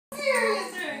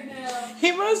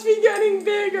He must be getting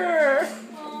bigger.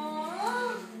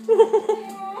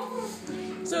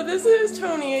 So this is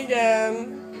Toni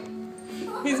again.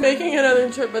 He's making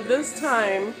another trip, but this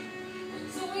time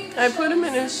I put him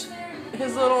in his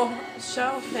little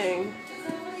shell thing.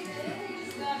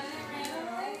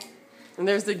 And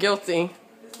there's the guilty,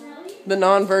 the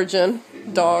non-virgin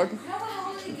dog.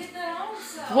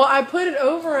 Well, I put it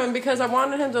over him because I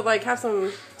wanted him to like have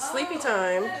some sleepy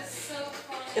time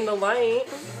in the light.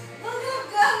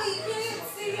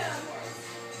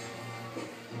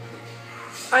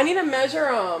 I need to measure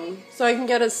him so I can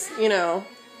get his, you know,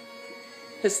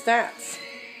 his stats.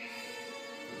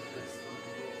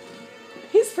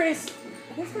 He's pretty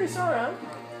strong, huh?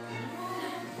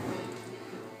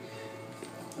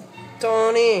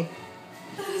 Toni.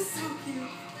 That is so cute.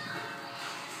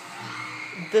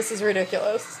 This is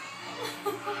ridiculous.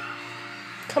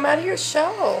 Come out of your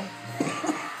shell.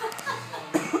 That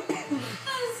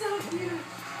is so cute.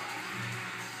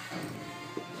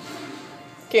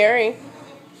 Gary.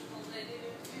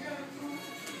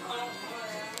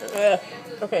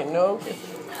 Okay, no.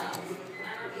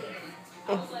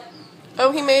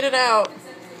 Oh, he made it out.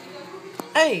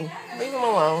 Hey, leave him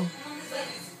alone.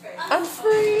 I'm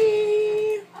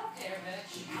free.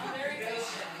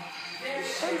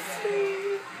 I'm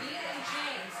free.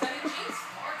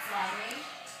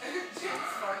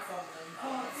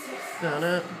 Done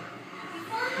it.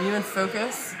 Are you in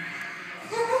focus?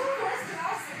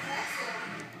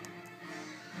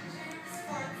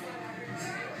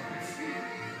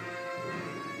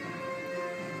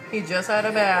 He just had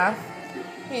a bath.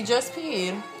 He just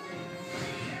peed.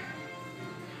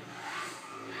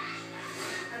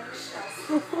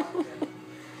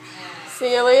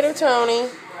 See you later, Toni.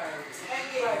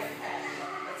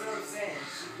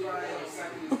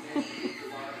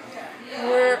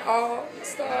 We're all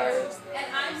stars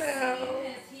now.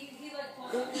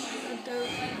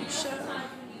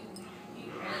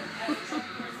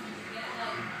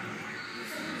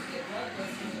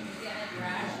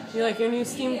 You like your new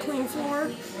steam clean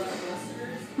floor?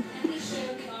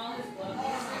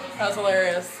 That's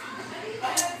hilarious.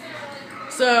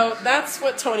 So that's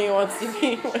what Toni wants to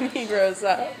be when he grows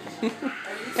up.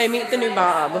 Hey, meet the new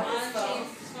Bob.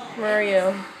 Where are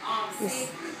you? This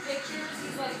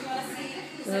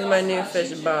is my new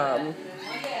fish, Bob.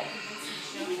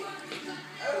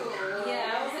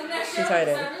 He's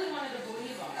hiding.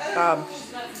 Bob.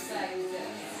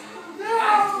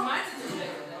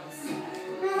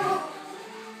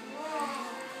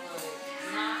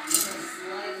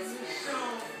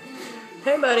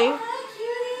 Hey, buddy.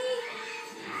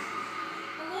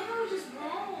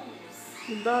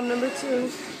 Bob number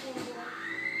 2.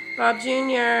 Bob Jr. No.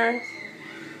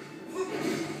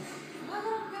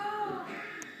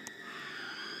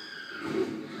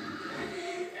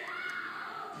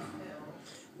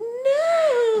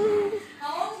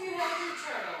 How long do you have your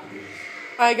turtle?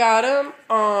 I got him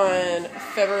on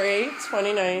February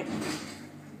 29th,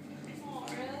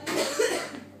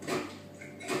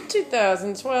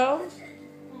 2012.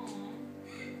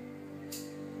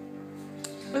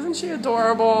 Isn't she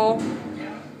adorable?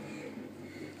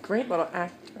 Great little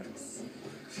actress.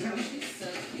 She's so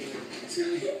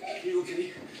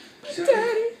cute.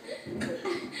 Daddy.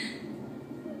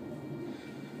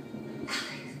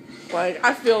 Like,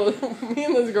 I feel me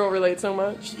and this girl relate so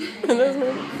much in this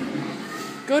movie.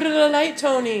 Go to the light,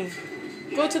 Toni.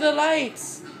 Go to the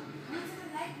lights.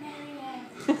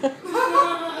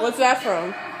 What's that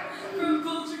from? From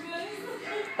Culture Guys.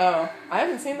 Oh, I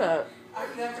haven't seen that.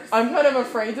 I'm kind of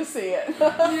afraid to see it.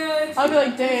 Yeah, I'll be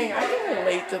like, dang, I can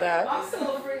relate to that. I'm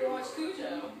still afraid to watch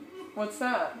Cujo. What's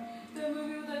that? The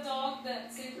movie with the dog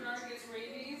that St. Bernard gets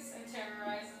rabies and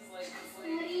terrorizes like this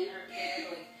lady and her kid.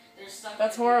 Like they're stuck.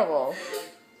 That's horrible. For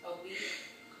like a week.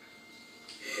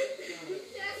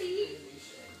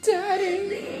 Daddy.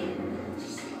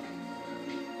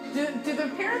 Did the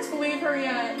parents believe her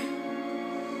yet?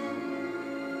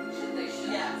 Should.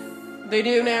 Yes. They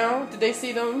do now? Did they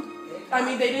see them? I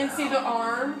mean, they didn't see the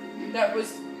arm that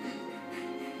was...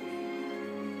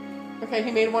 Okay,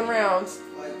 he made one round.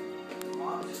 Like,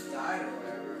 mom just died or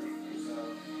whatever, so...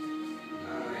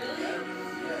 Really?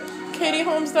 Yeah. Katie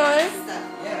Holmes died?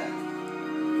 Yeah.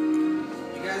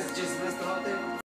 You guys just missed the whole thing?